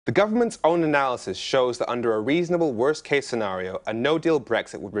The government's own analysis shows that under a reasonable worst-case scenario, a no-deal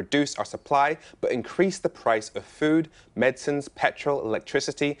Brexit would reduce our supply but increase the price of food, medicines, petrol,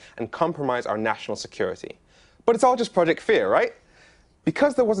 electricity, and compromise our national security. But it's all just Project Fear, right?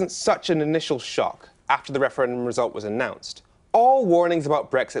 Because there wasn't such an initial shock after the referendum result was announced, all warnings about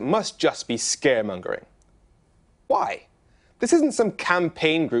Brexit must just be scaremongering. Why? This isn't some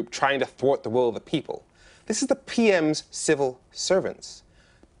campaign group trying to thwart the will of the people. This is the PM's civil servants.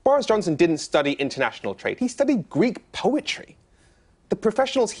 Boris Johnson didn't study international trade. He studied Greek poetry. The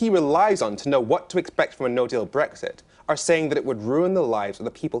professionals he relies on to know what to expect from a no-deal Brexit are saying that it would ruin the lives of the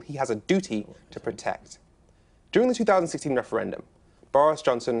people he has a duty to protect. During the 2016 referendum, Boris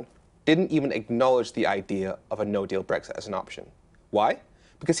Johnson didn't even acknowledge the idea of a no-deal Brexit as an option. Why?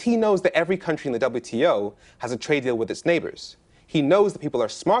 Because he knows that every country in the WTO has a trade deal with its neighbours. He knows that people are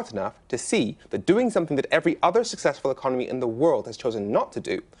smart enough to see that doing something that every other successful economy in the world has chosen not to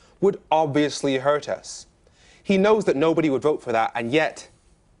do would obviously hurt us. He knows that nobody would vote for that, and yet,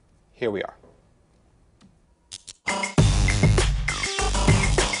 here we are.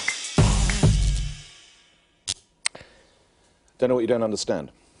 Don't know what you don't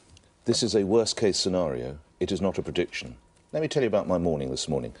understand. This is a worst-case scenario. It is not a prediction. Let me tell you about my morning this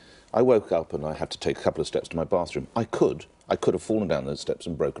morning. I woke up and I had to take a couple of steps to my bathroom. I could have fallen down those steps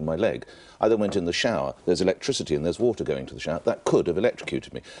and broken my leg. I then went in the shower. There's electricity and there's water going to the shower. That could have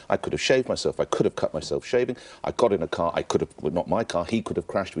electrocuted me. I could have shaved myself. I could have cut myself shaving. I got in a car. I could have, well, not my car, he could have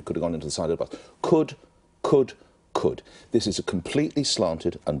crashed. We could have gone into the side of the bus. Could. This is a completely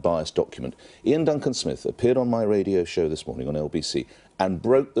slanted and biased document. Ian Duncan-Smith appeared on my radio show this morning on LBC and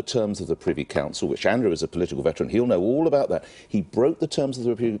broke the terms of the Privy Council, which Andrew is a political veteran. He'll know all about that. He broke the terms of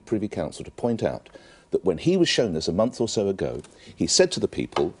the Privy Council to point out that when he was shown this a month or so ago, he said to the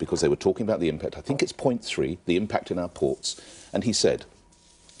people, because they were talking about the impact, I think it's point 3, the impact in our ports, and he said,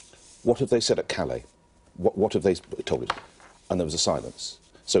 what have they said at Calais? What have they told us? And there was a silence.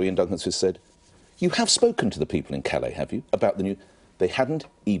 So Ian Duncan-Smith said, you have spoken to the people in Calais, have you, about the new... They hadn't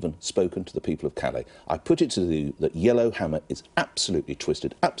even spoken to the people of Calais. I put it to you that Yellowhammer is absolutely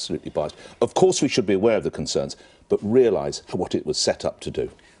twisted, absolutely biased. Of course we should be aware of the concerns, but realise what it was set up to do.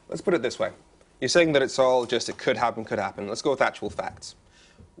 Let's put it this way. You're saying that it's all just it could happen, could happen. Let's go with actual facts.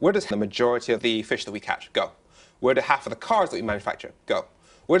 Where does the majority of the fish that we catch go? Where do half of the cars that we manufacture go?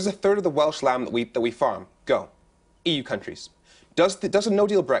 Where does a third of the Welsh lamb that we farm go? EU countries. Does a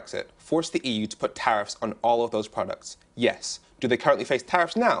no-deal Brexit force the EU to put tariffs on all of those products? Yes. Do they currently face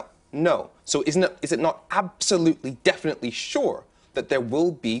tariffs now? No. So is it not absolutely, definitely sure that there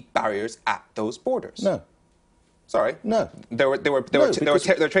will be barriers at those borders? No. Sorry. No. There weren't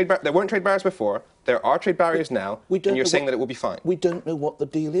trade barriers before. There are trade barriers now, and you're saying that it will be fine. We don't know what the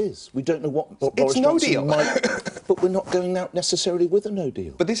deal is. We don't know what Boris Johnson no deal. might... But we're not going out necessarily with a no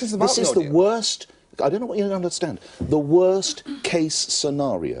deal. But this is about This is the worst... I don't know what you don't understand. The worst-case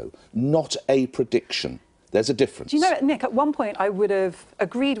scenario, not a prediction. There's a difference. Do you know, Nick, at one point I would have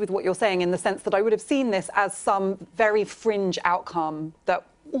agreed with what you're saying in the sense that I would have seen this as some very fringe outcome that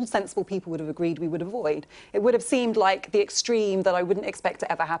all sensible people would have agreed we would avoid. It would have seemed like the extreme that I wouldn't expect to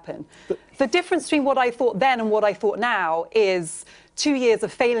ever happen. But the difference between what I thought then and what I thought now is 2 years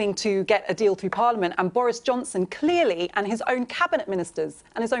of failing to get a deal through Parliament, and Boris Johnson clearly, and his own cabinet ministers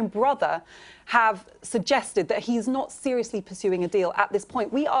and his own brother, have suggested that he's not seriously pursuing a deal at this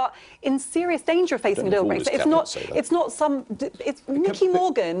point. We are in serious danger of facing a deal Brexit. It's Nicky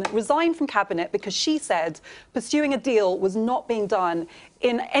Morgan resigned from cabinet because she said pursuing a deal was not being done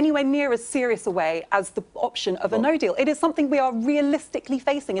in anywhere near as serious a way as the option of a no deal. It is something we are realistically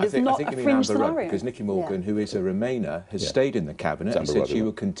facing. It is not a fringe scenario. Because Nicky Morgan, who is a Remainer, has stayed in the cabinet and said she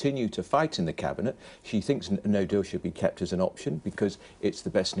will continue to fight in the cabinet. She thinks no deal should be kept as an option because it's the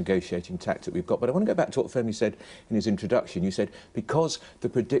best negotiating tactic we've got. But I want to go back to what Femi said in his introduction. You said because the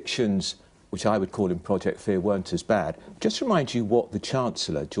predictions, which I would call in Project Fear, weren't as bad. Just remind you what the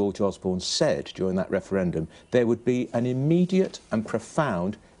Chancellor, George Osborne, said during that referendum. There would be an immediate and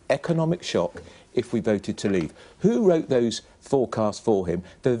profound economic shock if we voted to leave. Who wrote those forecasts for him?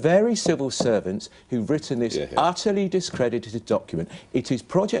 The very civil servants who've written this utterly discredited document. It is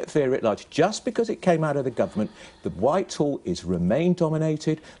Project Fear at large. Just because it came out of the government, the Whitehall is Remain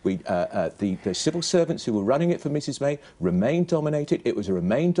dominated. The civil servants who were running it for Mrs May Remain dominated. It was a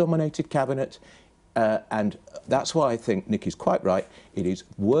Remain dominated cabinet. And that's why I think Nick is quite right. It is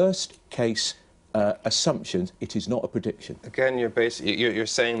worst case assumptions. It is not a prediction. Again, you're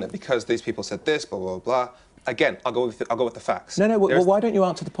saying that because these people said this, blah blah blah. Again, I'll go with the facts. No. Well, why don't you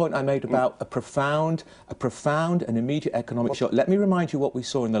answer the point I made about a profound and immediate economic shock? Let me remind you what we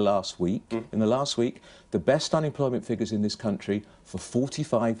saw in the last week. In the last week, the best unemployment figures in this country for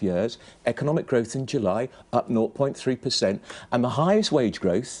 45 years, economic growth in July up 0.3%, and the highest wage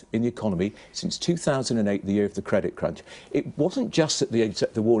growth in the economy since 2008, the year of the credit crunch. It wasn't just that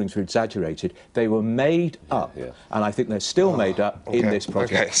the warnings were exaggerated, they were made up, and I think they're still made up in this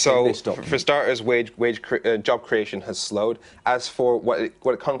project. Okay, so for starters, job creation has slowed. As for what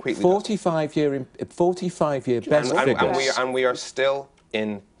it concretely 45-year best figures. And we are still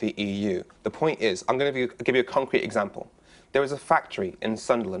in the EU. The point is, I'm going to give you a concrete example. There is a factory in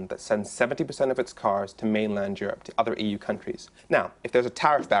Sunderland that sends 70% of its cars to mainland Europe, to other EU countries. Now, if there's a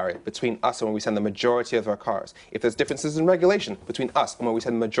tariff barrier between us and where we send the majority of our cars, if there's differences in regulation between us and where we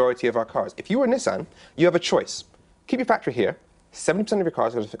send the majority of our cars, if you were Nissan, you have a choice. Keep your factory here, 70% of your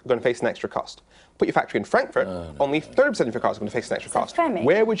cars are going to face an extra cost. Put your factory in Frankfurt, only 30% of your cars are going to face an extra cost. Femi,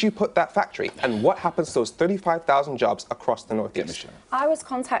 where would you put that factory? And what happens to those 35,000 jobs across the northeast? I was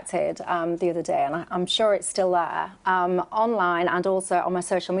contacted the other day, and I'm sure it's still there, online and also on my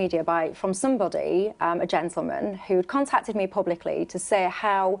social media from somebody, a gentleman, who'd contacted me publicly to say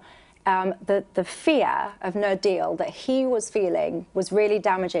how the fear of no deal that he was feeling was really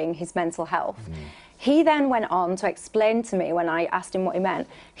damaging his mental health. He then went on to explain to me, when I asked him what he meant,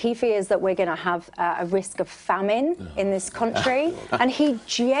 he fears that we're going to have a risk of famine in this country. And he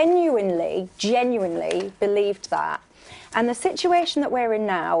genuinely believed that. And the situation that we're in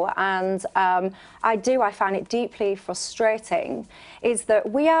now, and I find it deeply frustrating, is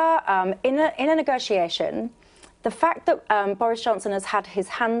that we are in a negotiation. The fact that Boris Johnson has had his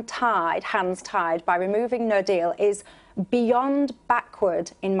hands tied by removing no deal is beyond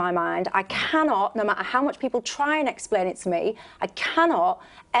backward in my mind. I cannot, no matter how much people try and explain it to me, I cannot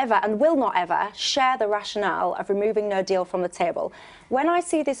ever and will not ever share the rationale of removing no deal from the table. When I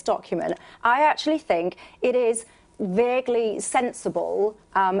see this document, I actually think it is vaguely sensible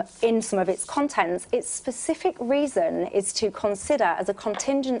in some of its contents. Its specific reason is to consider as a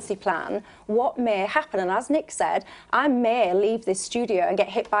contingency plan what may happen. And as Nick said, I may leave this studio and get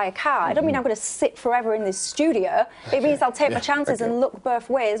hit by a car. I don't mean I'm going to sit forever in this studio. It means I'll take my chances and look both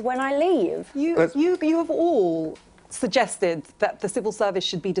ways when I leave. You have all suggested that the civil service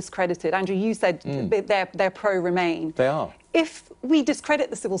should be discredited. Andrew, you said they're pro-Remain. They are. If we discredit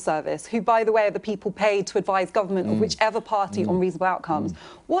the civil service, who, by the way, are the people paid to advise government of whichever party on reasonable outcomes,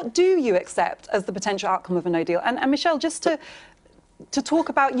 what do you accept as the potential outcome of a no deal? And Michelle, just to talk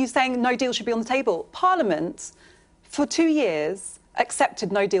about you saying no deal should be on the table, Parliament, for 2 years,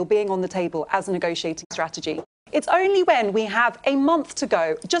 accepted no deal being on the table as a negotiating strategy. It's only when we have a month to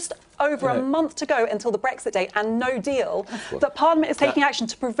go, just over a month to go until the Brexit date and no deal, that Parliament is taking action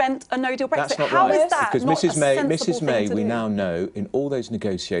to prevent a no-deal Brexit. That's not How right. is that Because not Mrs May, we now know, in all those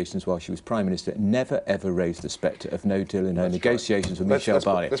negotiations while she was Prime Minister, never ever raised the spectre of no deal in her negotiations with Michel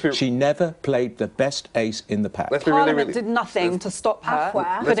Barnier. She never played the best ace in the pack. Parliament did nothing to stop her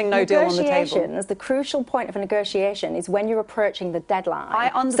putting no deal on the table. Negotiations, the crucial point of a negotiation is when you're approaching the deadline.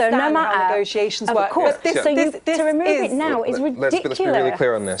 I understand how negotiations work. Of course, to remove it now is ridiculous. Let's be really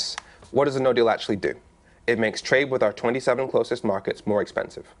clear on this. What does a no deal actually do? It makes trade with our 27 closest markets more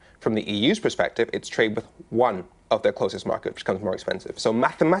expensive. From the EU's perspective, it's trade with one of their closest markets, which becomes more expensive. So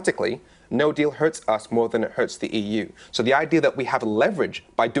mathematically, no deal hurts us more than it hurts the EU. So the idea that we have leverage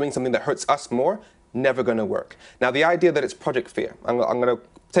by doing something that hurts us more, never going to work. Now, the idea that it's project fear, I'm going to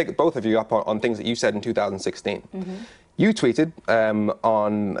take both of you up on things that you said in 2016. You tweeted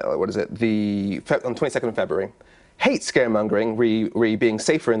on 22nd of February, hate scaremongering, being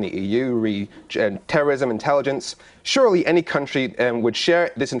safer in the EU, terrorism, intelligence. Surely any country would share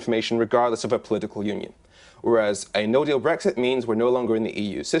this information regardless of a political union. Whereas a no-deal Brexit means we're no longer in the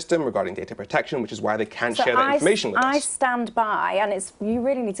EU system regarding data protection, which is why they can't share that information with us. I stand by, and you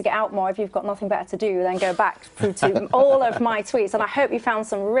really need to get out more if you've got nothing better to do than go back through to all of my tweets. And I hope you found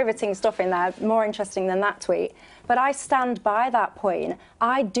some riveting stuff in there, more interesting than that tweet. But I stand by that point.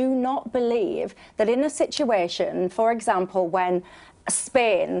 I do not believe that in a situation, for example, when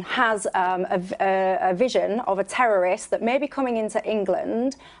Spain has a vision of a terrorist that may be coming into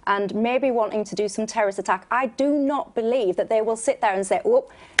England and maybe wanting to do some terrorist attack, I do not believe that they will sit there and say, oh,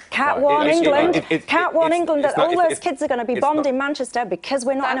 can't warn England that all those kids are going to be bombed in Manchester because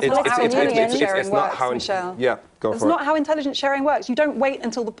we're not in a political union. It's not how, That's not how intelligence sharing works. You don't wait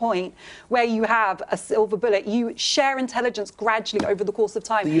until the point where you have a silver bullet. You share intelligence gradually over the course of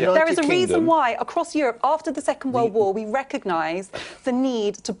time. There is a reason why across Europe, after the Second World War, we recognised the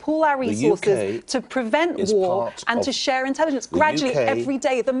need to pool our resources to prevent war and to share intelligence gradually every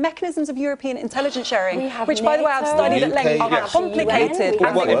day. The mechanisms of European intelligence sharing, which, by the way, I've studied at length, are complicated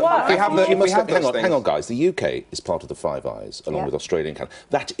and they work. Hang on, guys. The UK is part of the Five Eyes, along with Australia and Canada.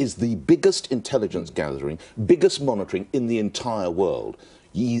 That is the biggest intelligence gathering, biggest monitoring in the entire world.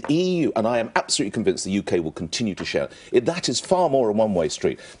 EU, and I am absolutely convinced the UK will continue to share. That is far more a one-way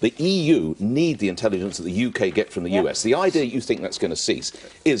street. The EU need the intelligence that the UK get from the US. The idea you think that's going to cease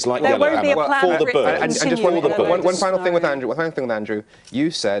is like Yellowhammer for the birds. And just one final thing with Andrew.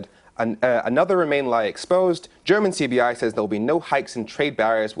 You said another Remain lie exposed. German CBI says there will be no hikes in trade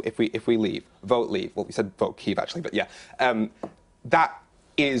barriers if we leave. Vote leave. Well, we said vote keep actually, but yeah, that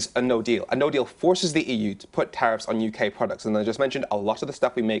is a no deal. A no deal forces the EU to put tariffs on UK products, and I just mentioned a lot of the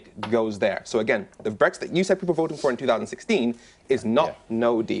stuff we make goes there. So again, the Brexit that you said people were voting for in 2016 is not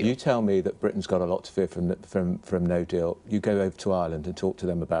no deal. You tell me that Britain's got a lot to fear from no deal. You go over to Ireland and talk to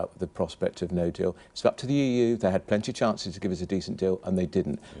them about the prospect of no deal. It's up to the EU. They had plenty of chances to give us a decent deal, and they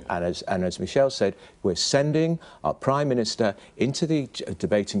didn't. Yeah. And as Michelle said, we're sending our Prime Minister into the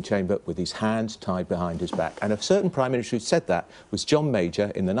debating chamber with his hands tied behind his back. And a certain Prime Minister who said that was John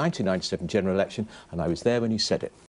Major in the 1997 general election, and I was there when he said it.